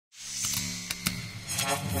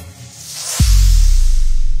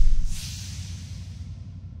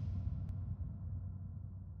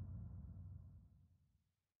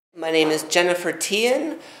My name is Jennifer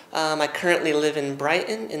Tehan. I currently live in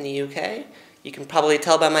Brighton in the UK. You can probably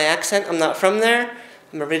tell by my accent I'm not from there.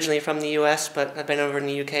 I'm originally from the US, but I've been over in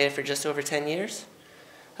the UK for just over 10 years.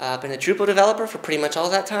 I've been a Drupal developer for pretty much all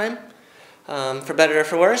that time, for better or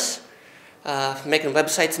for worse. Making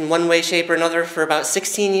websites in one way, shape, or another for about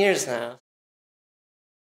 16 years now.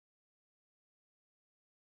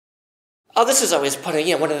 Oh, this is always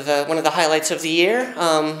one of the highlights of the year.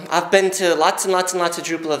 I've been to lots and lots and lots of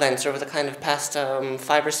Drupal events over the kind of past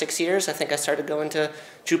 5 or 6 years. I think I started going to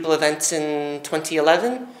Drupal events in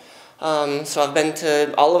 2011. So I've been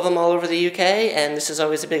to all of them all over the UK, and this is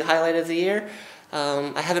always a big highlight of the year.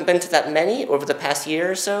 I haven't been to that many over the past year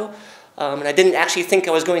or so, and I didn't actually think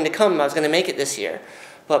I was going to come. I was going to make it this year,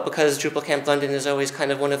 but because Drupalcamp London is always kind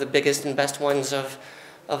of one of the biggest and best ones of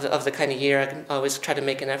the kind of year, I always try to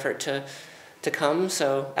make an effort to come.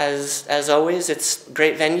 So as always, it's a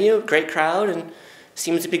great venue, great crowd, and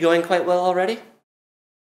seems to be going quite well already.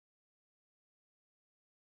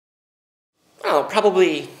 Oh,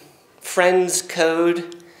 probably friends,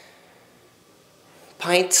 code,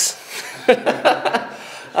 pints. You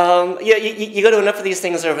go to enough of these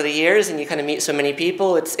things over the years, and you kind of meet so many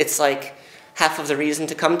people. It's like half of the reason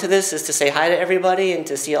to come to this is to say hi to everybody and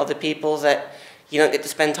to see all the people that you don't get to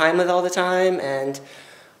spend time with all the time, and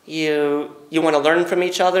you want to learn from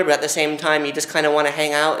each other, but at the same time you just kind of want to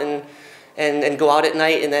hang out and go out at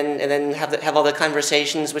night and then have all the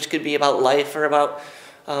conversations, which could be about life or about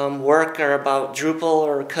work or about Drupal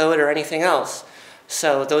or code or anything else.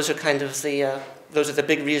 So those are kind of the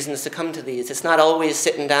big reasons to come to these. It's not always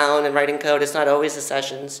sitting down and writing code. It's not always the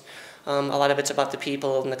sessions. A lot of it's about the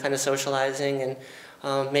people and the kind of socializing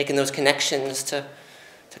and making those connections to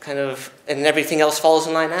kind of, and everything else falls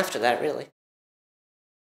in line after that, really.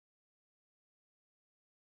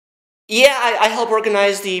 Yeah, I help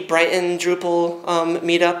organize the Brighton Drupal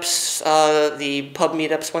meetups, the pub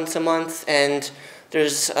meetups once a month, and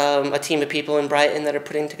there's a team of people in Brighton that are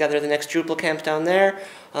putting together the next Drupalcamp down there.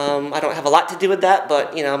 I don't have a lot to do with that,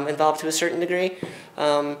 but I'm involved to a certain degree.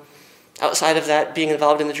 Outside of that, being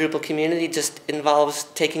involved in the Drupal community just involves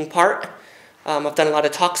taking part. I've done a lot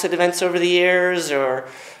of talks at events over the years, or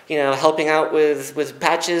helping out with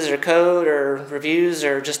patches or code or reviews,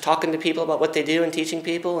 or just talking to people about what they do and teaching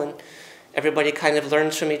people, and everybody kind of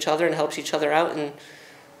learns from each other and helps each other out, and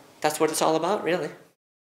that's what it's all about, really.